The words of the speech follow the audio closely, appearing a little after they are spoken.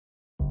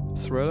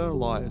Throughout our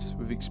lives,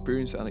 we've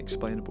experienced the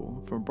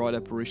unexplainable, from bright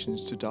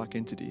apparitions to dark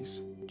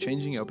entities,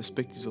 changing our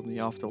perspectives on the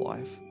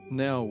afterlife.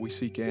 Now we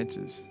seek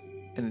answers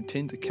and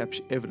intend to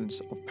capture evidence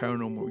of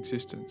paranormal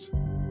existence.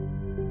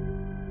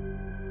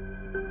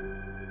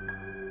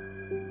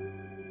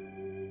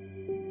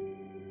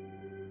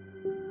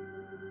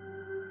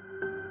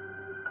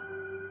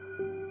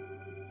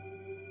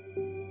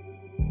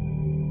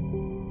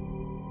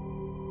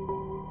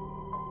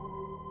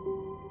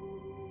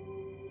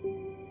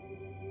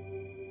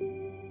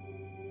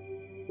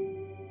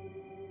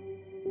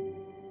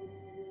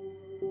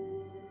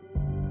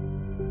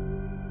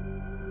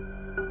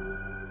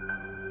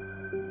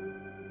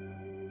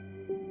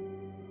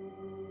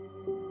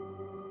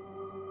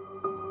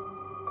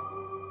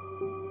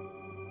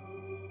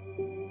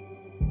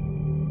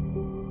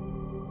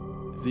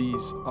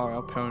 These are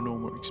our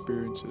paranormal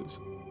experiences.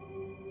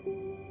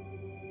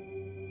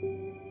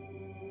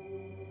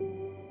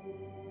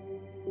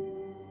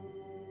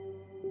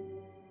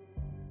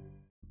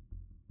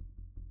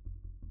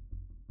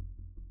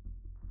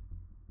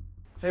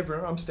 Hey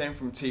everyone, I'm Stan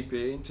from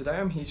TPE, and today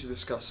I'm here to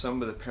discuss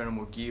some of the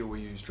paranormal gear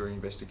we use during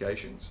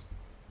investigations.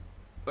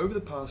 Over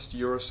the past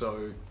year or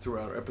so, through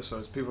our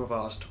episodes, people have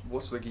asked,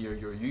 what's the gear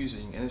you're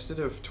using? And instead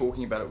of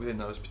talking about it within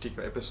those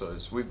particular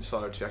episodes, we've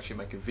decided to actually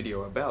make a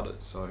video about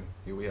it, so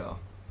here we are.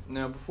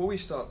 Now, before we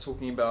start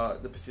talking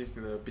about the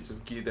particular bits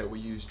of gear that we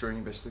use during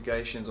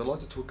investigations, I'd like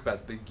to talk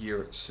about the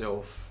gear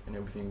itself and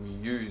everything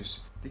we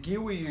use. The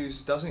gear we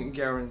use doesn't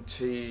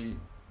guarantee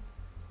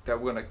that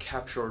we're going to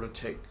capture or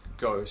detect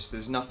ghosts.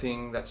 There's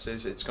nothing that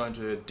says it's going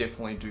to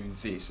definitely do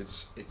this.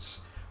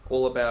 It's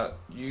all about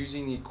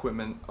using the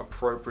equipment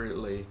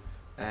appropriately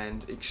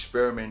and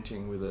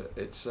experimenting with it.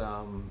 It's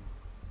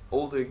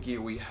all the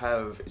gear we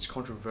have is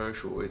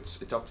controversial.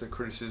 It's up to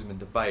criticism and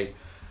debate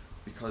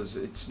because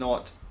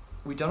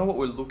we don't know what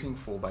we're looking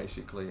for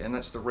basically, and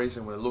that's the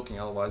reason we're looking.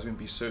 Otherwise, we'd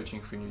be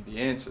searching for the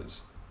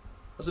answers.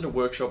 I was at a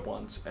workshop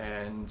once,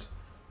 and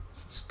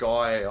this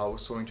guy I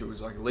was talking to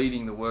was like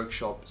leading the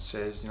workshop.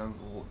 Says,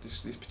 well,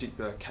 this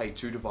particular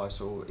K2 device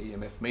or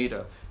EMF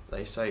meter,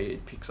 they say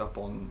it picks up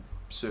on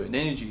certain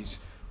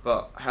energies,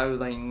 but how do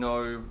they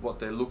know what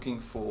they're looking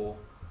for?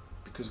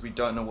 Because we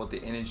don't know what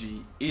the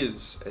energy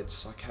is.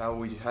 It's like how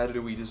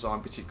do we design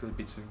particular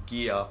bits of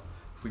gear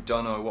if we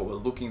don't know what we're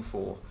looking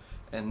for?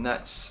 And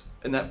that's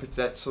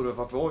sort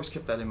of, I've always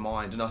kept that in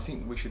mind, and I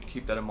think we should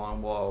keep that in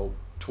mind while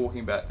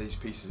talking about these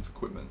pieces of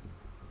equipment.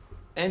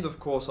 And of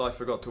course, I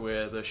forgot to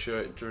wear the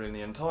shirt during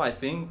the entire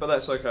thing, but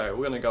that's okay.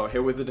 We're going to go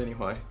ahead with it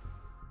anyway.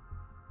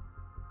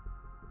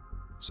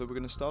 So we're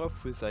going to start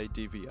off with a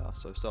DVR,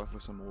 so start off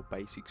with some more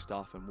basic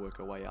stuff and work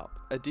our way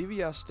up. A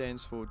DVR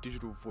stands for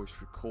Digital Voice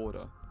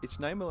Recorder. Its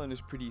name alone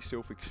is pretty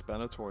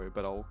self-explanatory,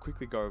 but I'll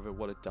quickly go over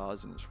what it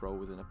does and its role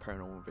within a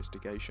paranormal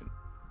investigation.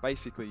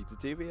 Basically, the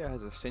DVR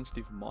has a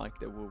sensitive mic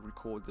that will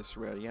record the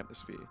surrounding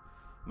atmosphere,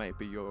 may it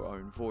be your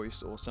own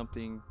voice or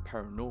something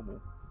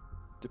paranormal.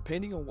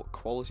 Depending on what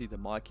quality the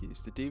mic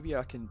is, the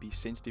DVR can be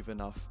sensitive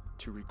enough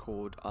to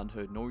record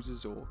unheard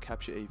noises or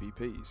capture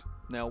EVPs.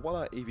 Now, what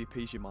are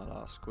EVPs, you might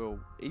ask? Well,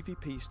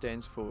 EVP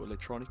stands for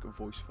Electronic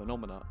Voice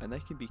Phenomena, and they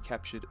can be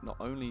captured not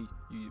only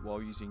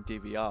while using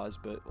DVRs,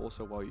 but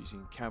also while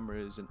using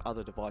cameras and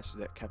other devices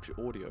that capture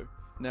audio.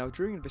 Now,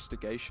 during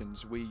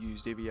investigations, we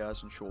use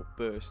DVRs in short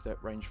bursts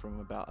that range from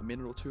about a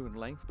minute or two in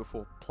length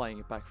before playing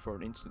it back for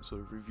an instant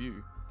sort of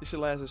review. This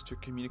allows us to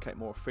communicate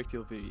more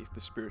effectively if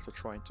the spirits are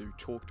trying to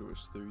talk to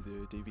us through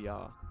the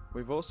DVR.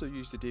 We've also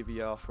used the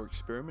DVR for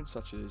experiments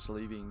such as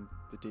leaving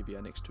the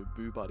DVR next to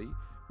Boo Buddy,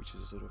 which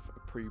is a sort of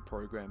a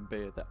pre-programmed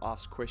bear that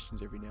asks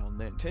questions every now and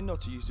then. We tend not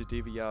to use the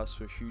DVRs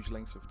for huge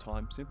lengths of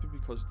time simply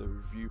because the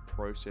review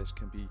process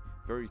can be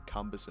very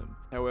cumbersome.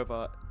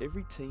 However,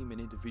 every team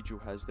and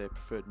individual has their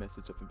preferred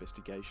methods of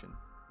investigation.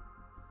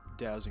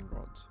 Dowsing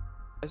rods.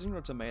 Dowsing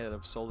rods are made out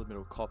of solid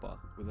metal copper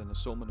with an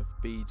assortment of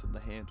beads on the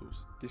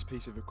handles. This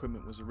piece of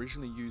equipment was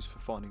originally used for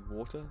finding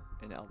water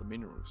and other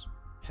minerals.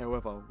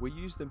 However, we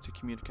use them to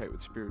communicate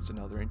with spirits and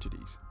other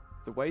entities.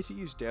 The way to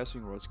use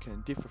dowsing rods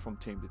can differ from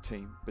team to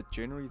team, but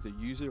generally the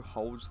user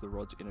holds the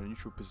rods in a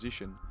neutral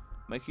position,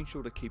 making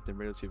sure to keep them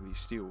relatively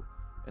still,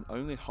 and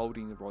only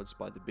holding the rods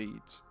by the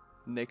beads.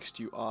 Next,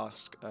 you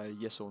ask a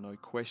yes or no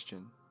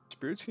question.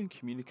 Spirits can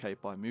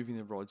communicate by moving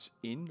the rods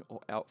in or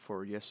out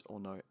for a yes or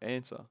no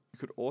answer. You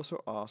could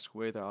also ask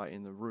where they are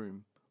in the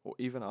room, or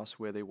even ask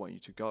where they want you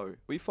to go.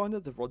 We find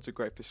that the rods are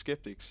great for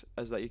skeptics,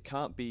 as they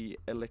can't be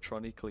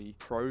electronically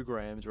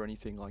programmed or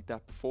anything like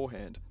that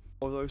beforehand.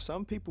 Although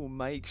some people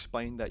may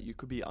explain that you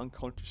could be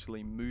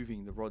unconsciously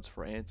moving the rods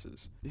for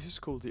answers. This is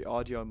called the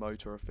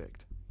ideomotor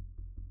effect.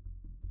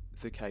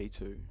 The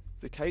K2.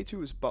 The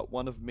K2 is but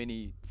one of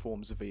many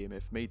forms of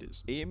EMF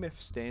meters. EMF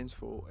stands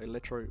for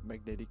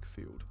electromagnetic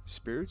field.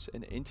 Spirits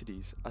and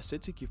entities are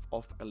said to give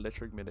off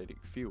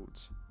electromagnetic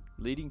fields,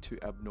 leading to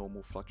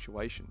abnormal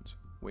fluctuations.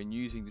 When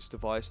using this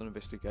device on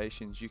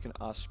investigations, you can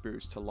ask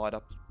spirits to light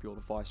up your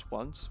device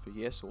once for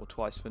yes or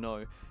twice for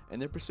no,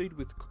 and then proceed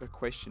with a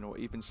question or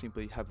even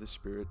simply have the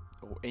spirit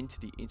or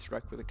entity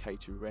interact with a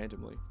K2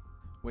 randomly.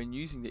 When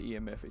using the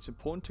EMF, it's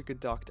important to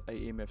conduct a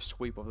EMF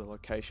sweep of the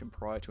location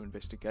prior to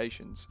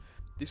investigations.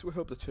 This will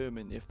help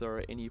determine if there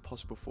are any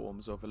possible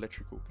forms of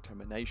electrical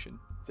contamination.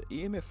 The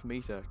EMF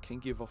meter can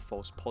give off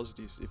false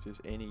positives if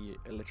there's any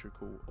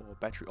electrical or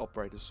battery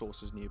operated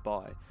sources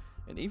nearby,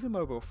 and even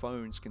mobile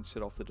phones can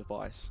set off the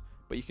device,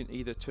 but you can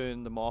either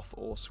turn them off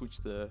or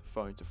switch the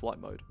phone to flight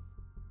mode.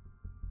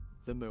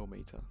 The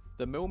millimeter.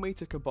 The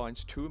millimeter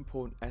combines two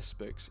important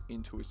aspects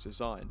into its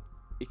design.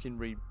 It can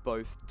read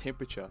both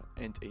temperature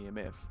and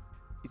EMF.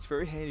 It's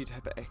very handy to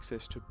have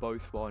access to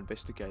both while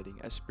investigating,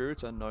 as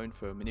spirits are known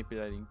for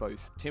manipulating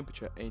both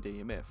temperature and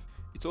EMF.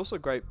 It's also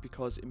great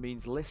because it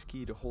means less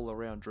gear to haul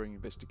around during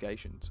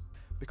investigations.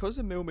 Because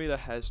the millimeter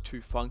has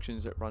two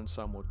functions that run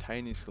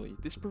simultaneously,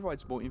 this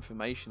provides more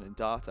information and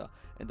data,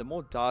 and the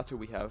more data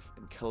we have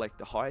and collect,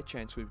 the higher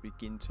chance we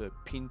begin to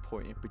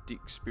pinpoint and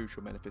predict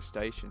spiritual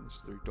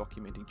manifestations through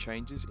documenting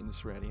changes in the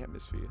surrounding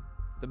atmosphere.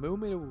 The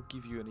millimeter will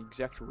give you an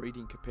exact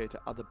reading compared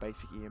to other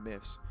basic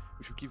EMFs,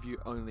 which will give you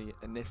only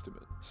an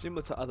estimate.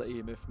 Similar to other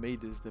EMF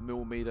meters, the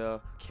millimeter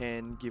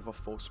can give off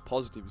false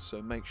positives, so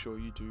make sure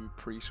you do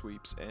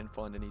pre-sweeps and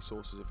find any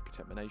sources of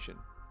contamination.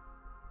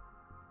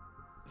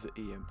 The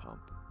EM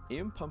pump.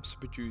 EM pumps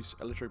produce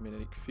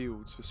electromagnetic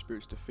fields for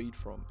spirits to feed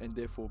from and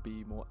therefore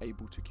be more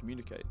able to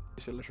communicate.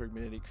 This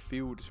electromagnetic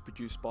field is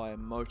produced by a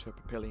motor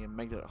propelling a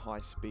magnet at high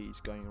speeds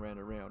going around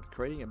and around,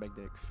 creating a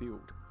magnetic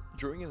field.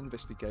 During an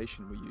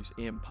investigation, we use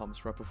EM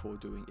pumps right before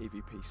doing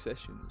EVP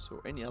sessions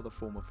or any other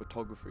form of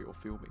photography or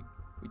filming.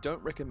 We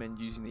don't recommend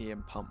using the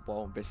EM pump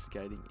while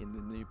investigating in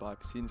the nearby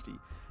vicinity,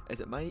 as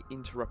it may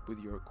interrupt with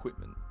your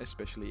equipment,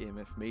 especially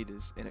EMF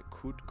meters, and it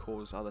could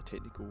cause other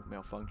technical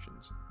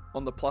malfunctions.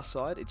 On the plus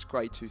side, it's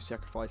great to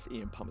sacrifice the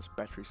EM pump's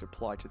battery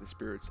supply to the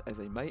spirits, as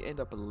they may end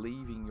up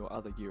leaving your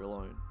other gear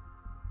alone.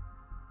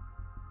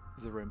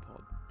 The REM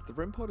pod. The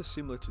REM pod is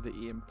similar to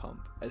the EM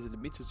pump, as it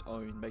emits its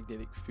own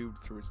magnetic field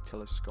through its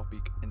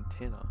telescopic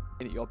antenna.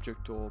 Any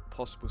object or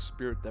possible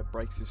spirit that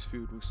breaks this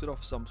field will set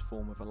off some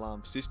form of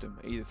alarm system,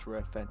 either through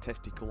a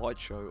fantastic light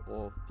show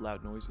or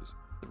loud noises.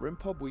 The REM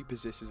pod we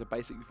possess is a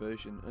basic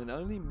version and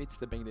only emits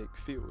the magnetic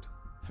field.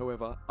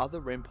 However, other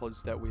REM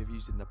pods that we have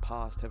used in the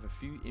past have a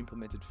few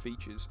implemented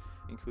features,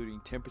 including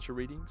temperature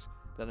readings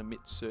that emit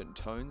certain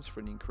tones for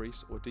an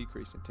increase or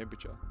decrease in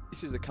temperature.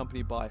 This is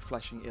accompanied by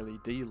flashing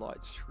LED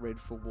lights, red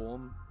for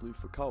warm, blue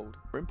for cold.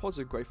 REM pods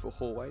are great for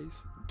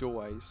hallways,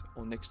 doorways,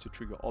 or next to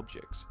trigger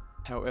objects.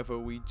 However,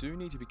 we do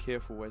need to be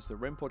careful, as the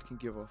REM pod can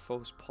give off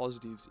false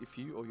positives if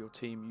you or your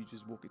team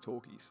uses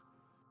walkie-talkies.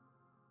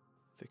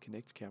 The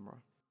Kinect camera.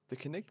 The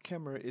Kinect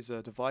camera is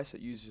a device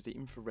that uses the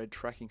infrared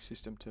tracking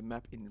system to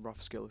map in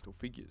rough skeletal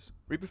figures.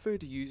 We prefer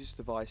to use this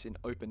device in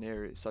open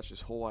areas such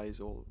as hallways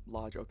or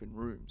large open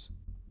rooms.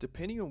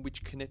 Depending on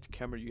which Kinect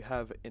camera you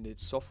have and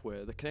its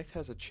software, the Kinect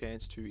has a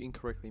chance to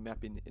incorrectly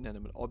map in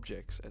inanimate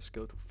objects as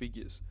skeletal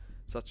figures,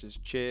 such as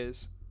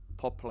chairs,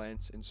 pot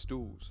plants, and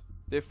stools.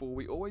 Therefore,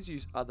 we always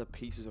use other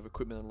pieces of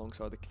equipment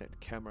alongside the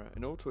Kinect camera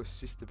in order to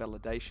assist the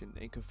validation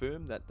and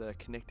confirm that the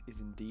Kinect is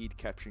indeed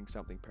capturing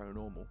something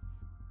paranormal.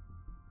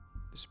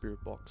 The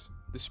Spirit Box.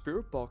 The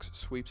Spirit Box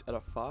sweeps at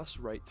a fast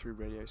rate through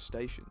radio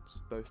stations,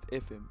 both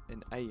FM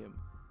and AM,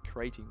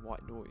 creating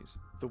white noise.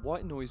 The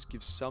white noise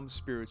gives some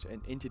spirits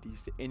and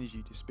entities the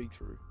energy to speak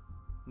through.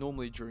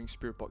 Normally during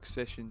Spirit Box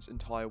sessions,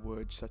 entire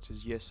words such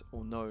as yes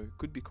or no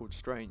could be called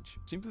strange,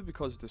 simply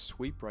because the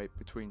sweep rate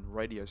between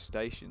radio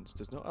stations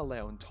does not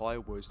allow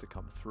entire words to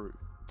come through.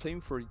 The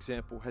team, for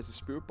example, has the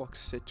Spirit Box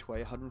set to a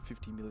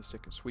 150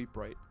 millisecond sweep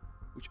rate,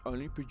 which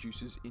only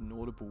produces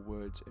inaudible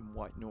words and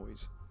white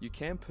noise. You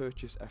can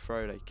purchase a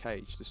Faraday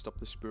cage to stop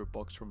the Spirit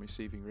Box from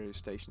receiving radio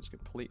stations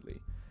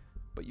completely,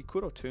 but you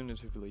could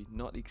alternatively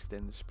not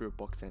extend the Spirit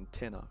Box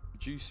antenna,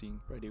 reducing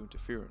radio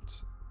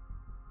interference.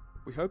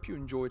 We hope you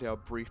enjoyed our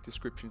brief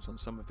descriptions on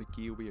some of the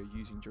gear we are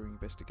using during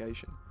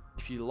investigation.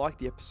 If you liked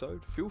the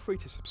episode, feel free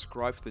to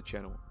subscribe to the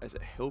channel, as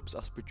it helps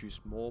us produce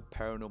more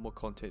paranormal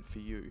content for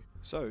you.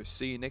 So,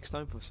 see you next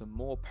time for some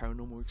more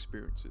paranormal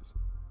experiences.